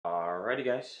Alrighty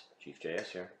guys, Chief JS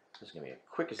here. This is going to be the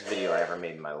quickest video I ever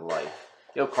made in my life.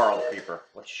 Yo Carl the Creeper,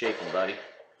 what's shaking buddy?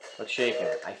 What's shaking?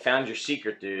 I found your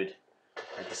secret, dude.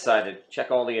 I decided check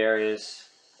all the areas.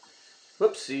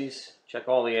 Whoopsies. Check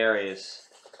all the areas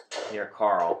near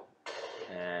Carl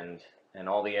and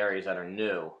all the areas that are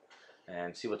new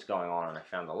and see what's going on. And I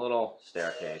found a little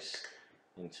staircase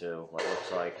into what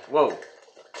looks like, whoa,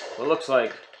 what looks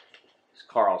like is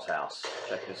Carl's house.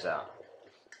 Check this out.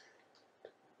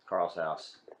 Carl's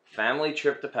house. Family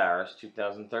trip to Paris,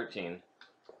 2013.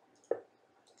 I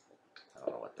don't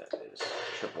know what that is.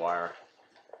 Tripwire.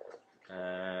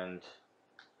 And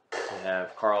we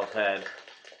have Carl's head.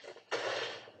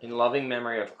 In loving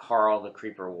memory of Carl the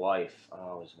Creeper wife.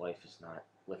 Oh, his wife is not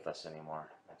with us anymore.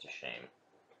 That's a shame.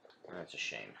 That's a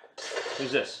shame.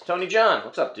 Who's this? Tony John.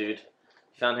 What's up, dude?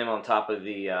 Found him on top of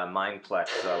the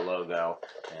Mineplex logo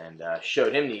and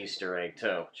showed him the Easter egg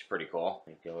too, which is pretty cool.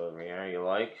 You go over here, you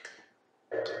like.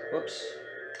 Whoops.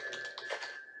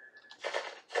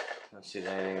 Let's see if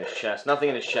there's anything in his chest. Nothing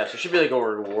in his chest. There should be like a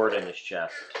reward in his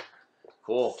chest.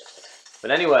 Cool. But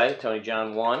anyway, Tony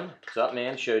John 1. What's up,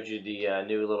 man? Showed you the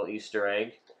new little Easter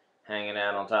egg hanging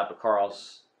out on top of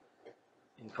Carl's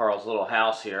little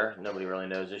house here. Nobody really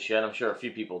knows this yet. I'm sure a few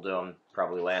people do. I'm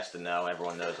probably last to know.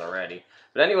 Everyone knows already.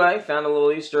 But anyway, found a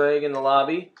little Easter egg in the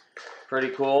lobby.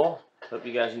 Pretty cool. Hope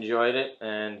you guys enjoyed it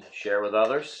and share with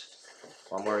others.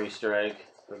 One more Easter egg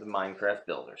for the Minecraft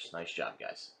builders. Nice job,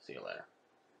 guys. See you later.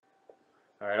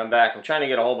 Alright, I'm back. I'm trying to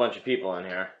get a whole bunch of people in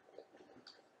here.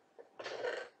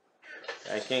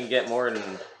 I can't get more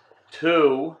than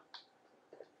 2.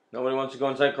 Nobody wants to go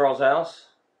inside Carl's house?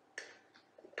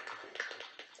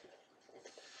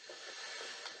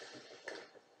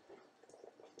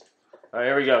 Alright,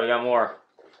 here we go. We got more.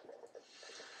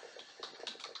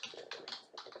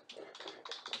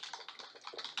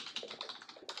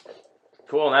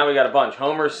 Cool, now we got a bunch.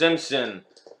 Homer Simpson.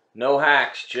 No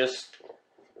hacks, just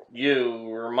you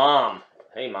or Mom.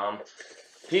 Hey, Mom.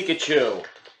 Pikachu.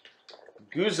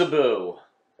 Goozaboo.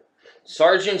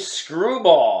 Sergeant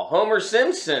Screwball. Homer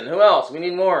Simpson. Who else? We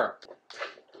need more.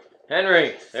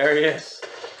 Henry. There he is.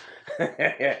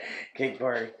 Cake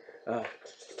party. Oh.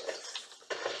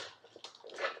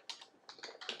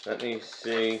 Let me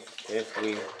see if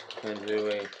we can do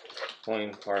a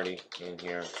coin party in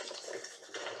here.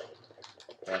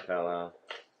 That fell out.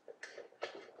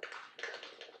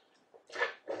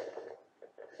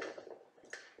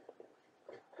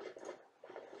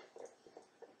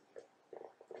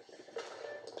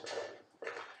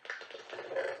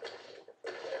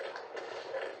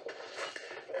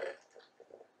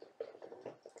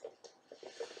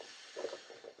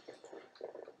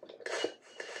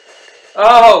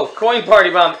 Oh, coin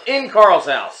party bomb in Carl's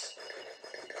house.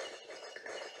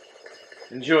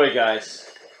 Enjoy, guys.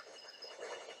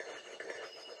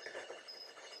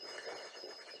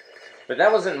 But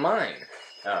that wasn't mine.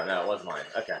 Oh, no, it was mine.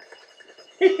 Okay.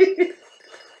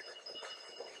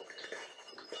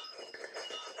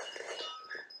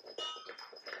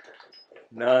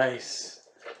 Nice.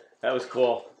 That was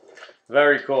cool.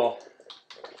 Very cool.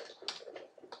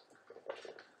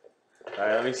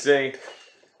 Alright, let me see.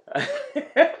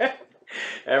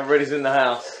 Everybody's in the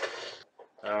house.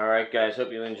 Alright, guys.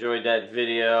 Hope you enjoyed that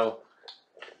video.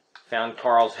 Found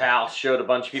Carl's house. Showed a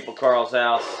bunch of people Carl's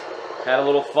house. Had a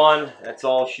little fun. That's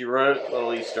all she wrote. A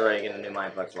little Easter egg in the new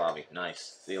Mineplex lobby.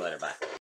 Nice. See you later. Bye.